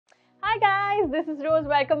Hi guys, this is Rose.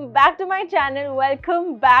 Welcome back to my channel.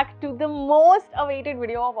 Welcome back to the most awaited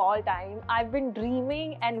video of all time. I've been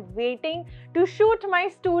dreaming and waiting to shoot my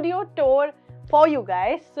studio tour for you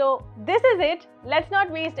guys. So this is it. Let's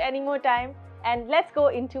not waste any more time and let's go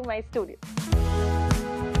into my studio.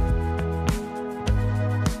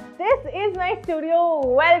 This is my studio.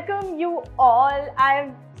 Welcome you all.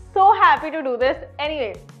 I'm so happy to do this.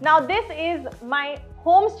 Anyway, now this is my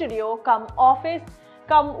home studio come office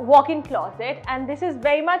come walk-in closet, and this is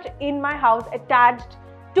very much in my house, attached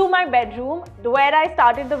to my bedroom. Where I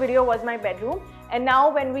started the video was my bedroom, and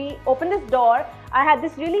now when we opened this door, I had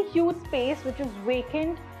this really huge space which was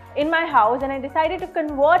vacant in my house, and I decided to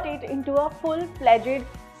convert it into a full-fledged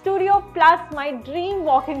studio plus my dream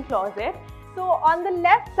walk-in closet. So on the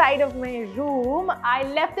left side of my room, I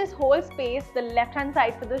left this whole space, the left hand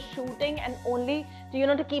side, for the shooting and only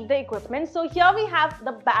to keep the equipment. So here we have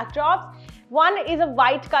the backdrops. One is a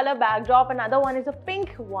white color backdrop, another one is a pink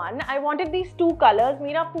one. I wanted these two colors.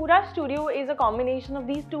 Mera pura studio is a combination of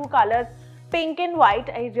these two colors, pink and white.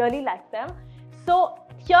 I really like them. So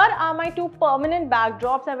here are my two permanent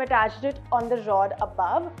backdrops. I've attached it on the rod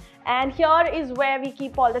above, and here is where we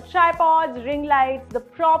keep all the tripods, ring lights, the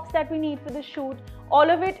props that we need for the shoot. All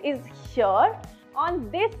of it is here.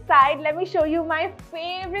 On this side, let me show you my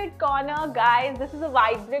favorite corner, guys. This is a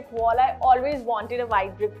white brick wall. I always wanted a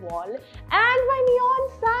white brick wall, and my neon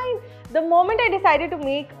sign. The moment I decided to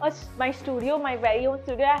make my studio, my very own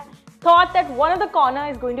studio, I thought that one of the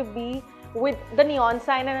corner is going to be with the neon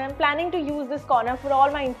sign, and I'm planning to use this corner for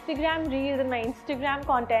all my Instagram reels and my Instagram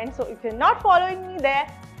content. So if you're not following me there,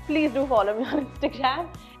 please do follow me on Instagram.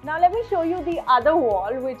 Now let me show you the other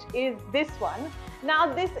wall, which is this one.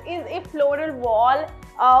 Now this is a floral wall.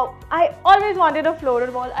 I always wanted a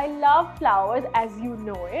floral wall. I love flowers, as you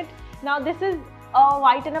know it. Now this is a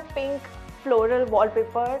white and a pink floral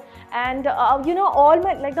wallpaper, and all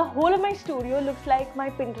my, like, the whole of my studio looks like my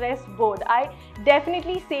Pinterest board. I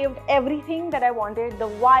definitely saved everything that I wanted, the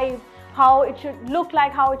vibe, how it should look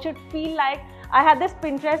like, how it should feel like. I had this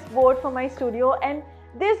Pinterest board for my studio, and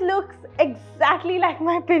this looks exactly like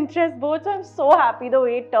my Pinterest board, so I'm so happy the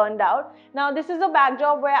way it turned out. Now this is a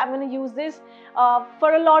backdrop where I'm going to use this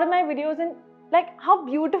for a lot of my videos, and like how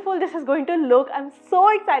beautiful this is going to look. I'm so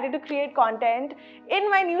excited to create content in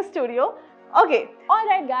my new studio. Okay,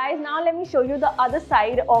 alright guys, now let me show you the other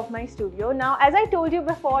side of my studio. Now as I told you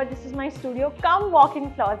before, this is my studio come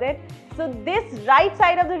walk-in closet. So this right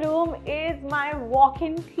side of the room is my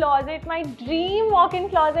walk-in closet, my dream walk-in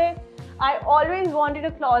closet. I always wanted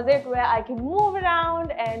a closet where I can move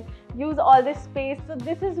around and use all this space. So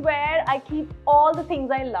this is where I keep all the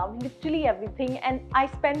things I love, literally everything, and I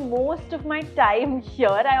spend most of my time here.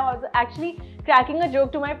 I was actually cracking a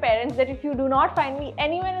joke to my parents that if you do not find me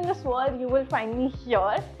anywhere in this world, you will find me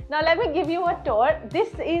here. Now let me give you a tour. This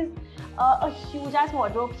is a huge ass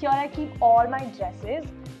wardrobe. Here I keep all my dresses.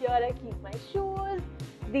 Here I keep my shoes.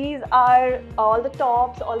 These are all the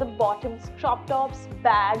tops, all the bottoms, crop tops,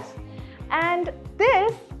 bags. And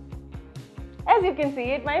this, as you can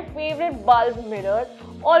see it, my favorite bulb mirror.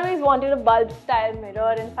 Always wanted a bulb style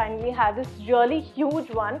mirror, and finally have this really huge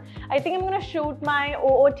one. I think I'm going to shoot my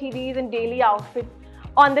OOTDs and daily outfits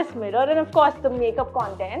on this mirror, and of course the makeup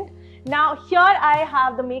content. Now here I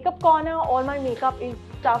have the makeup corner. All my makeup is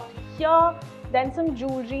stuffed here. Then some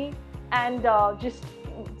jewelry and just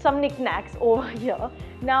some knickknacks over here.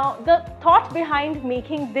 Now the thought behind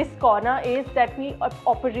making this corner is that we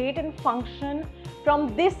operate and function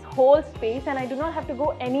from this whole space, and I do not have to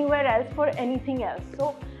go anywhere else for anything else.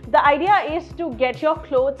 So the idea is to get your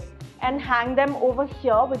clothes and hang them over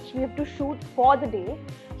here, which we have to shoot for the day.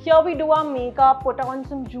 Here we do our makeup, put on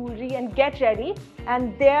some jewelry and get ready,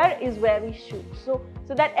 and there is where we shoot. So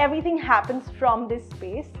that everything happens from this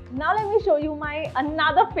space. Now let me show you my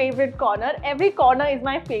another favorite corner. Every corner is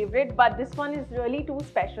my favorite, but this one is really too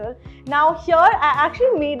special. Now here I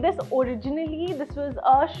actually made this originally. This was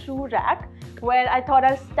a shoe rack where I thought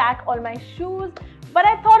I'll stack all my shoes, but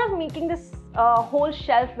I thought of making this whole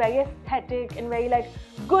shelf very aesthetic and very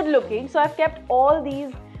good looking. So I've kept all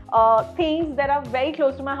these things that are very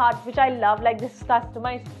close to my heart, which I love, like this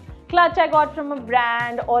customized clutch I got from a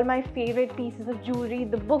brand, all my favorite pieces of jewelry,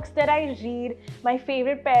 the books that I read, my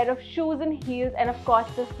favorite pair of shoes and heels, and of course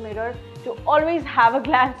this mirror to always have a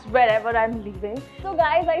glance wherever I'm leaving. So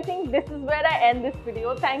guys, I think this is where I end this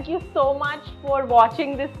video. Thank you so much for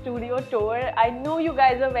watching this studio tour. I know you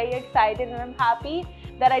guys are very excited, and I'm happy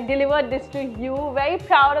that I delivered this to you. Very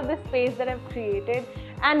proud of the space that I've created,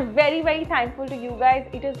 and very, very thankful to you guys.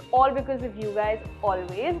 It is all because of you guys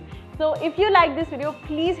always. So if you like this video,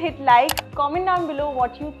 please hit like, comment down below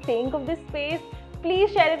what you think of this space.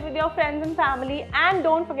 please share it with your friends and family, and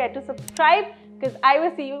don't forget to subscribe because I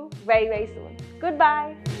will see you very, very soon.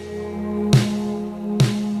 Goodbye.